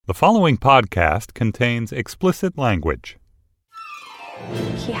The following podcast contains explicit language.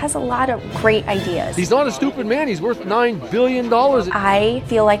 He has a lot of great ideas. He's not a stupid man. He's worth $9 billion. I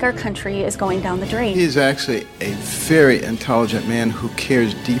feel like our country is going down the drain. He is actually a very intelligent man who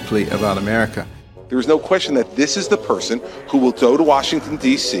cares deeply about America. There is no question that this is the person who will go to Washington,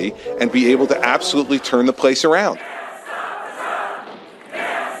 D.C. and be able to absolutely turn the place around.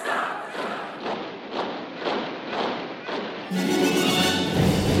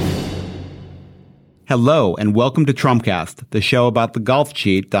 Hello, and welcome to Trumpcast, the show about the golf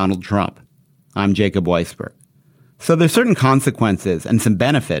cheat Donald Trump. I'm Jacob Weisberg. So there's certain consequences and some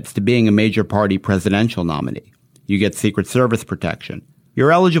benefits to being a major party presidential nominee. You get Secret Service protection.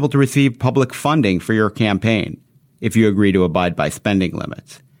 You're eligible to receive public funding for your campaign if you agree to abide by spending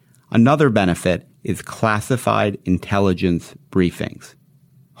limits. Another benefit is classified intelligence briefings.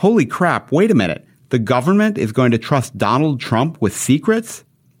 Holy crap, wait a minute. The government is going to trust Donald Trump with secrets?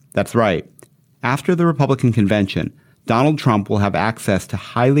 That's right. After the Republican convention, Donald Trump will have access to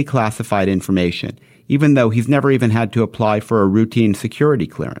highly classified information, even though he's never even had to apply for a routine security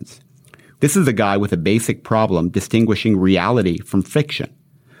clearance. This is a guy with a basic problem distinguishing reality from fiction,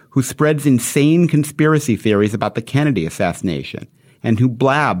 who spreads insane conspiracy theories about the Kennedy assassination, and who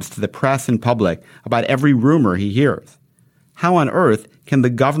blabs to the press and public about every rumor he hears. How on earth can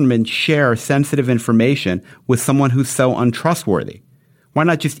the government share sensitive information with someone who's so untrustworthy? Why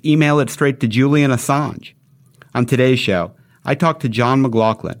not just email it straight to Julian Assange? On today's show, I talked to John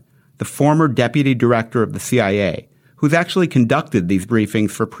McLaughlin, the former deputy director of the CIA, who's actually conducted these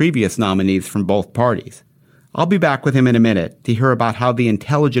briefings for previous nominees from both parties. I'll be back with him in a minute to hear about how the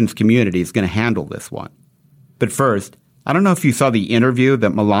intelligence community is going to handle this one. But first, I don't know if you saw the interview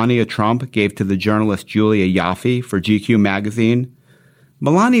that Melania Trump gave to the journalist Julia Yaffe for GQ magazine.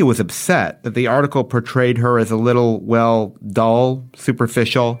 Melania was upset that the article portrayed her as a little, dull,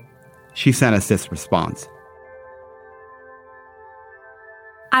 superficial. She sent us this response.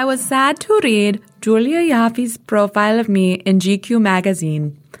 I was sad to read Julia Yaffe's profile of me in GQ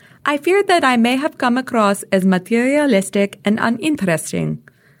magazine. I feared that I may have come across as materialistic and uninteresting.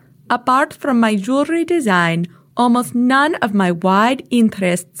 Apart from my jewelry design, almost none of my wide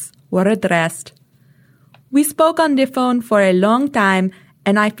interests were addressed. We spoke on the phone for a long time,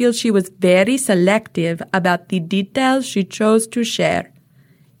 and I feel she was very selective about the details she chose to share.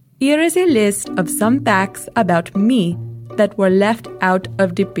 Here is a list of some facts about me that were left out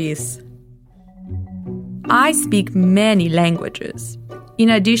of the piece. I speak many languages.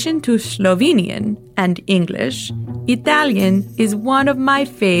 In addition to Slovenian and English, Italian is one of my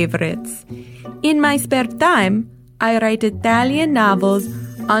favorites. In my spare time, I write Italian novels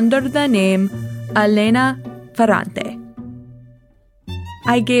under the name Elena Ferrante.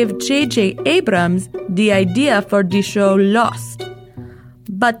 I gave J.J. Abrams the idea for the show Lost,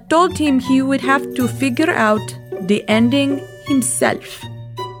 but told him he would have to figure out the ending himself.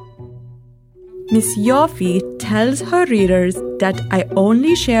 Miss Yaffe tells her readers that I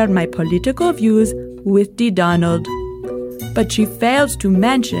only share my political views with the Donald, but she fails to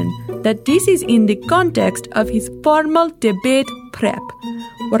mention that this is in the context of his formal debate prep,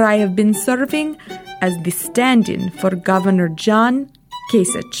 where I have been serving as the stand-in for Governor John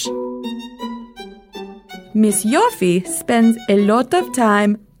Kasich. Miss Yaffe spends a lot of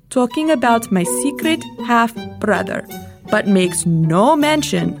time talking about my secret half-brother, but makes no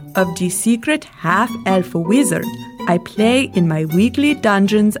mention of the secret half-elf wizard I play in my weekly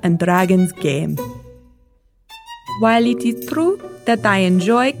Dungeons & Dragons game. While it is true that I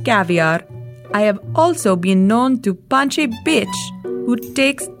enjoy caviar, I have also been known to punch a bitch who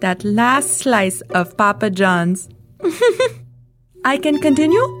takes that last slice of Papa John's. I can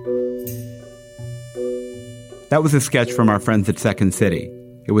continue? That was a sketch from our friends at Second City.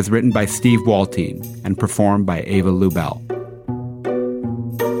 It was written by Steve Waltine and performed by Ava Lubell.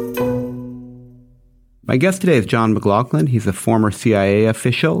 My guest today is John McLaughlin. He's a former CIA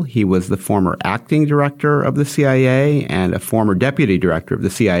official. He was the former acting director of the CIA and a former deputy director of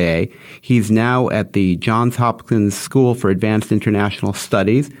the CIA. He's now at the Johns Hopkins School for Advanced International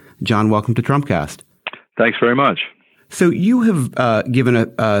Studies. John, welcome to Trumpcast. Thanks very much. So you have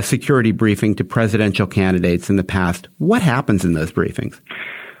given a security briefing to presidential candidates in the past. What happens in those briefings?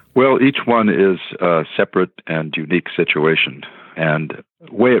 Well, each one is a separate and unique situation. And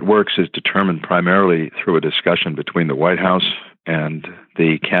the way it works is determined primarily through a discussion between the White House and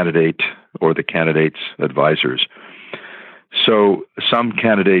the candidate or the candidate's advisors. So some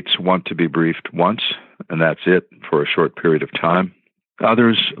candidates want to be briefed once, and that's it for a short period of time.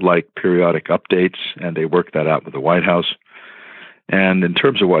 Others like periodic updates, and they work that out with the White House. And in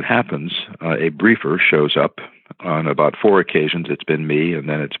terms of what happens, a briefer shows up On about 4 occasions, it's been me, and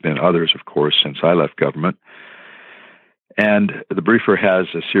then it's been others, of course, since I left government. And the briefer has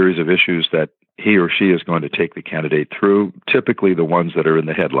a series of issues that he or she is going to take the candidate through, typically the ones that are in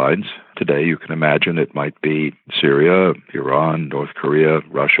the headlines. Today, you can imagine it might be Syria, Iran, North Korea,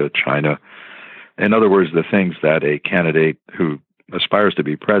 Russia, China. In other words, the things that a candidate who aspires to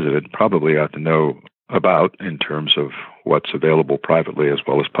be president probably ought to know about in terms of what's available privately as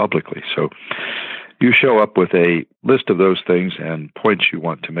well as publicly. So you show up with a list of those things and points you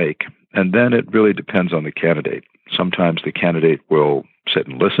want to make, and then it really depends on the candidate. Sometimes the candidate will sit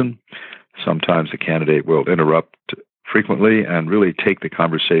and listen. Sometimes the candidate will interrupt frequently and really take the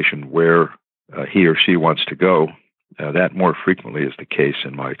conversation where he or she wants to go. That more frequently is the case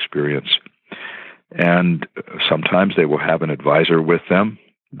in my experience. And sometimes they will have an advisor with them.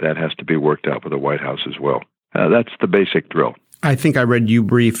 That has to be worked out with the White House as well. That's the basic drill. I think I read you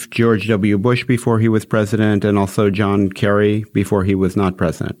brief George W. Bush before he was president and also John Kerry before he was not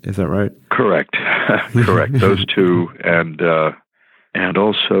president. Is that right? Correct. Correct. Those two and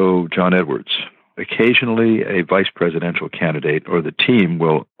also John Edwards. Occasionally, a vice presidential candidate or the team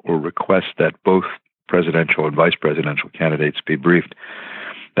will request that both presidential and vice presidential candidates be briefed.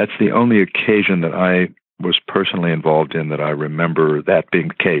 That's the only occasion that I was personally involved in that I remember that being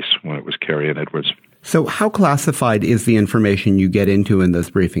the case when it was Kerry and Edwards. So how classified is the information you get into in those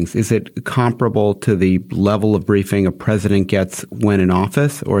briefings? Is it comparable to the level of briefing a president gets when in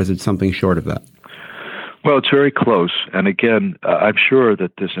office, or is it something short of that? Well, it's very close. And again, I'm sure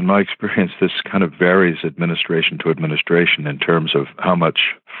that this, in my experience, this kind of varies administration to administration in terms of how much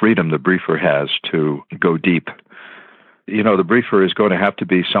freedom the briefer has to go deep. You know, the briefer is going to have to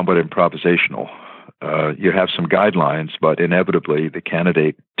be somewhat improvisational. You have some guidelines, but inevitably the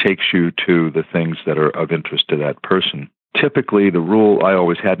candidate takes you to the things that are of interest to that person. Typically, the rule I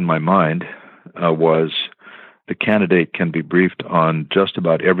always had in my mind was the candidate can be briefed on just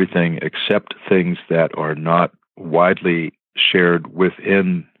about everything except things that are not widely shared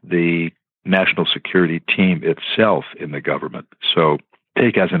within the national security team itself in the government. So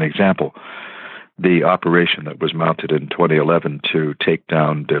take as an example the operation that was mounted in 2011 to take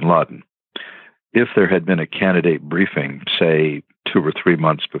down bin Laden. If there had been a candidate briefing, say, 2 or 3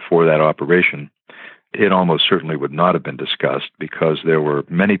 months before that operation, it almost certainly would not have been discussed because there were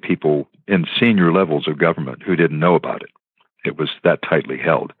many people in senior levels of government who didn't know about it. It was that tightly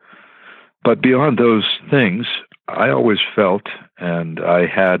held. But beyond those things, I always felt, and I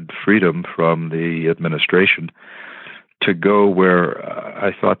had freedom from the administration to go where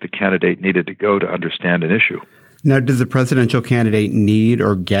I thought the candidate needed to go to understand an issue. Now, does the presidential candidate need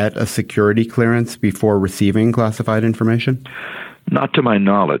or get a security clearance before receiving classified information? Not to my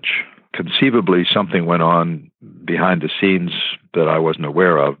knowledge. Conceivably, something went on behind the scenes that I wasn't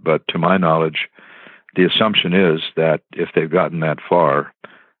aware of, but to my knowledge, the assumption is that if they've gotten that far,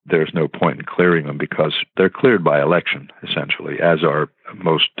 there's no point in clearing them because they're cleared by election, essentially, as are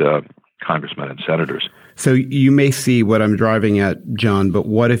most congressmen and senators. So you may see what I'm driving at, John, but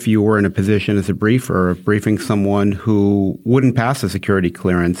what if you were in a position as a briefer briefing someone who wouldn't pass a security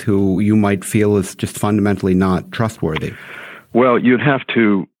clearance, who you might feel is just fundamentally not trustworthy? Well, you'd have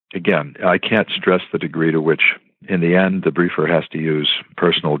to, again, I can't stress the degree to which, in the end, the briefer has to use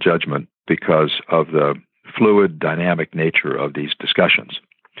personal judgment because of the fluid, dynamic nature of these discussions.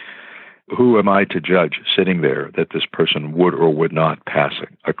 Who am I to judge sitting there that this person would or would not pass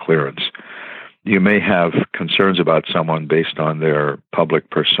a clearance? You may have concerns about someone based on their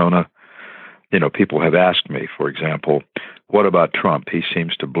public persona. You know, people have asked me, for example, what about Trump? He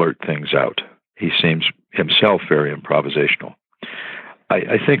seems to blurt things out. He seems himself very improvisational.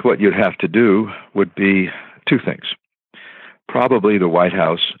 I think what you'd have to do would be 2 things. Probably the White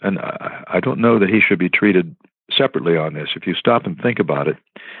House, and I don't know that he should be treated separately on this. If you stop and think about it,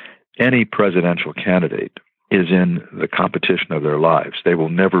 any presidential candidate is in the competition of their lives. They will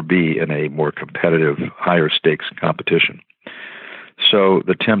never be in a more competitive, higher stakes competition. So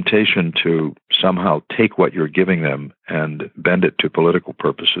the temptation to somehow take what you're giving them and bend it to political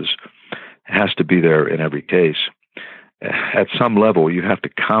purposes has to be there in every case. At some level, you have to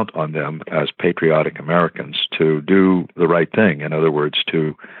count on them as patriotic Americans to do the right thing. In other words,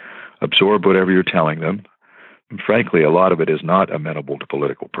 to absorb whatever you're telling them. And frankly, a lot of it is not amenable to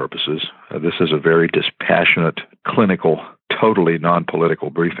political purposes. This is a very dispassionate, clinical, totally non-political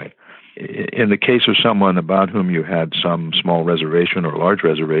briefing. In the case of someone about whom you had some small reservation or large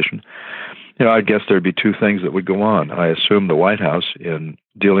reservation, I guess there'd be 2 things that would go on. I assume the White House, in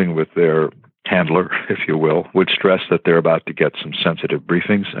dealing with their handler, if you will, would stress that they're about to get some sensitive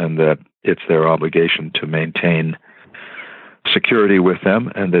briefings and that it's their obligation to maintain security with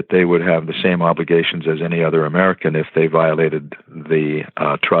them, and that they would have the same obligations as any other American if they violated the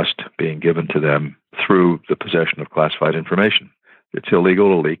trust being given to them through the possession of classified information. It's illegal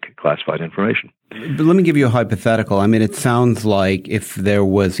to leak classified information. But let me give you a hypothetical. I mean, it sounds like if there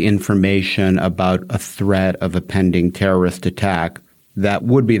was information about a threat of a pending terrorist attack, that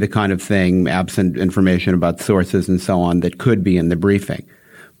would be the kind of thing, absent information about sources and so on, that could be in the briefing.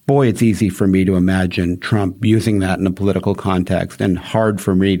 Boy, it's easy for me to imagine Trump using that in a political context, and hard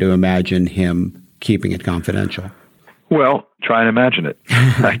for me to imagine him keeping it confidential. Well, try and imagine it,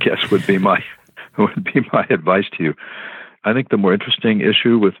 I guess would be my advice to you. I think the more interesting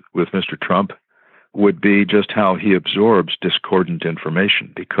issue with Mr. Trump would be just how he absorbs discordant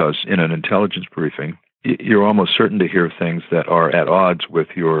information, because in an intelligence briefing, you're almost certain to hear things that are at odds with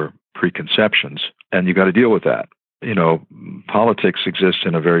your preconceptions, and you got to deal with that. You know, politics exists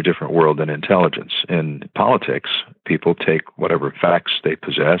in a very different world than intelligence. In politics, people take whatever facts they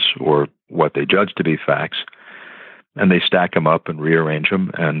possess or what they judge to be facts, and they stack them up and rearrange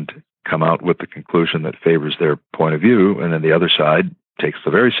them and come out with the conclusion that favors their point of view, and then the other side takes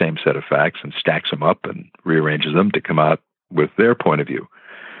the very same set of facts and stacks them up and rearranges them to come out with their point of view.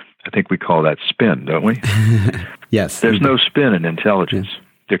 I think we call that spin, don't we? Yes. There's no spin in intelligence. Yeah.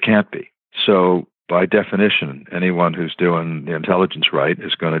 There can't be. So by definition, anyone who's doing the intelligence right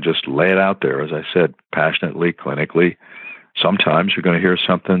is going to just lay it out there, as I said, passionately, clinically. Sometimes you're going to hear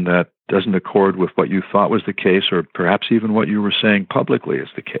something that doesn't accord with what you thought was the case, or perhaps even what you were saying publicly is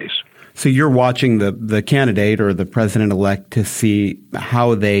the case. So you're watching the candidate or the president-elect to see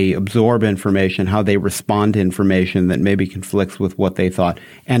how they absorb information, how they respond to information that maybe conflicts with what they thought,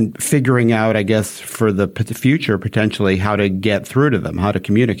 and figuring out, I guess, for the future, potentially, how to get through to them, how to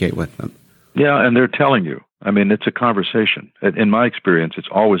communicate with them. Yeah, and they're telling you. I mean, it's a conversation. In my experience, it's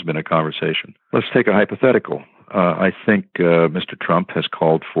always been a conversation. Let's take a hypothetical. I think Mr. Trump has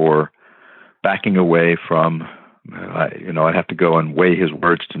called for backing away from, I'd have to go and weigh his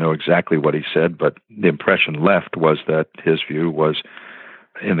words to know exactly what he said, but the impression left was that his view was,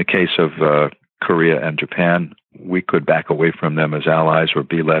 in the case of Korea and Japan, we could back away from them as allies or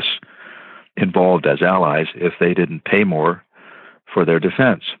be less involved as allies if they didn't pay more for their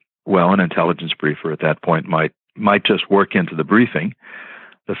defense. Well, an intelligence briefer at that point might just work into the briefing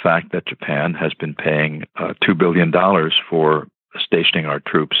the fact that Japan has been paying $2 billion for stationing our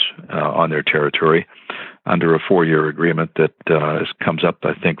troops on their territory under a 4-year agreement that comes up,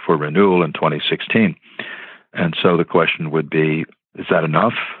 I think, for renewal in 2016. And so the question would be, is that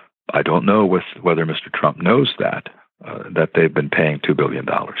enough? I don't know whether Mr. Trump knows that they've been paying $2 billion.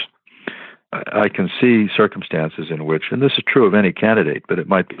 I can see circumstances in which, and this is true of any candidate, but it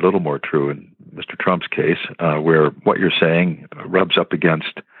might be a little more true in Mr. Trump's case, where what you're saying rubs up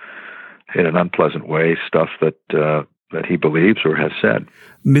against, in an unpleasant way, stuff that he believes or has said.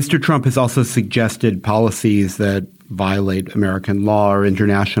 Mr. Trump has also suggested policies that violate American law or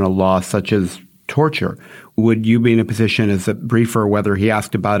international law, such as torture. Would you be in a position as a briefer, whether he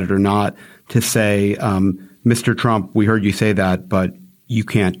asked about it or not, to say, Mr. Trump, we heard you say that, but you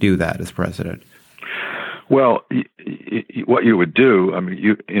can't do that as president? Well, what you would do, I mean,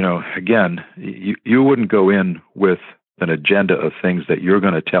 you wouldn't go in with an agenda of things that you're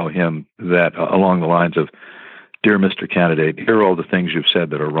going to tell him that along the lines of, dear Mr. Candidate, here are all the things you've said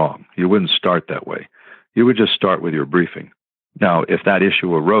that are wrong. You wouldn't start that way. You would just start with your briefing. Now, if that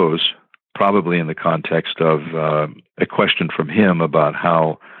issue arose, probably in the context of a question from him about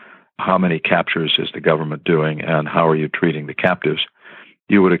how many captures is the government doing and how are you treating the captives,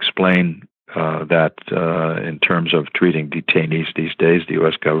 you would explain that in terms of treating detainees these days, the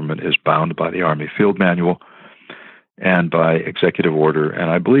U.S. government is bound by the Army Field Manual and by executive order,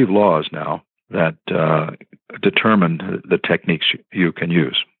 and I believe laws now, that determine the techniques you can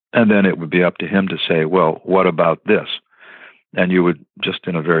use. And then it would be up to him to say, well, what about this? And you would just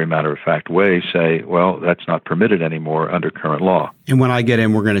in a very matter-of-fact way say, well, that's not permitted anymore under current law. And when I get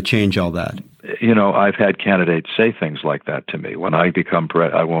in, we're going to change all that. I've had candidates say things like that to me. When I become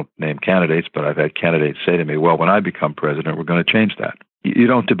I won't name candidates, but I've had candidates say to me, well, when I become president, we're going to change that. You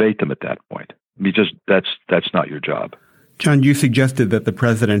don't debate them at that point. That's not your job. John, you suggested that the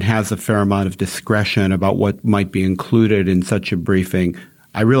president has a fair amount of discretion about what might be included in such a briefing.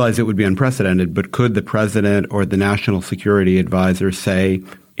 I realize it would be unprecedented, but could the president or the national security advisor say,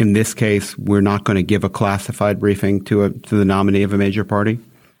 in this case, we're not going to give a classified briefing to the nominee of a major party?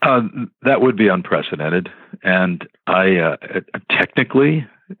 That would be unprecedented. And technically,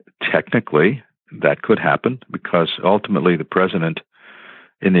 that could happen because ultimately the president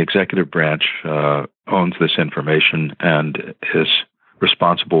in the executive branch owns this information and is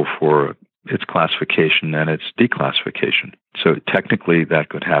responsible for it's classification and it's declassification. So technically that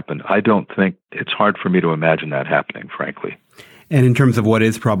could happen. I don't think it's hard for me to imagine that happening, frankly. And in terms of what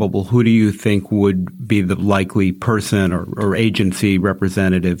is probable, who do you think would be the likely person or agency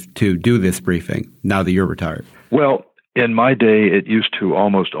representative to do this briefing now that you're retired? Well, in my day, it used to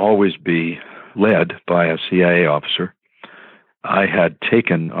almost always be led by a CIA officer. I had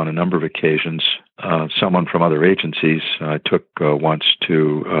taken on a number of occasions someone from other agencies. I took once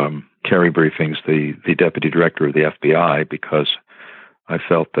to carry briefings the deputy director of the FBI because I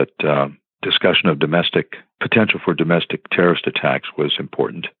felt that discussion of potential for domestic terrorist attacks was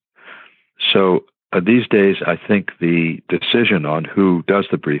important. So these days, I think the decision on who does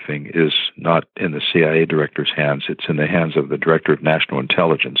the briefing is not in the CIA director's hands. It's in the hands of the director of national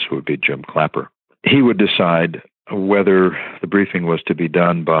intelligence, who would be Jim Clapper. He would decide whether the briefing was to be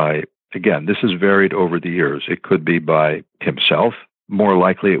done by, again, this has varied over the years. It could be by himself. More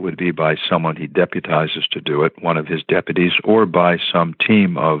likely it would be by someone he deputizes to do it, one of his deputies, or by some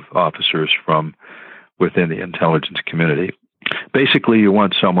team of officers from within the intelligence community. Basically, you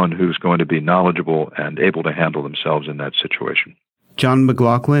want someone who's going to be knowledgeable and able to handle themselves in that situation. John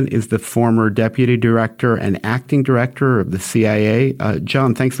McLaughlin is the former deputy director and acting director of the CIA.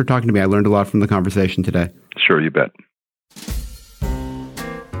 John, thanks for talking to me. I learned a lot from the conversation today. Sure, you bet.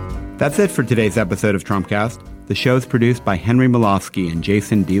 That's it for today's episode of Trumpcast. The show is produced by Henry Molosky and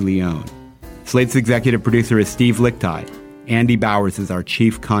Jason DeLeon. Slate's executive producer is Steve Lichtide. Andy Bowers is our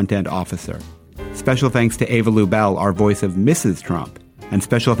chief content officer. Special thanks to Ava Lubell, our voice of Mrs. Trump. And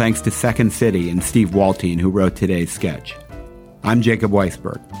special thanks to Second City and Steve Waltine, who wrote today's sketch. I'm Jacob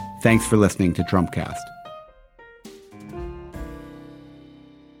Weisberg. Thanks for listening to Trumpcast.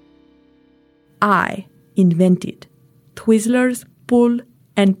 I invented Twizzlers, Pull,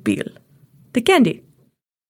 and Peel. The candy.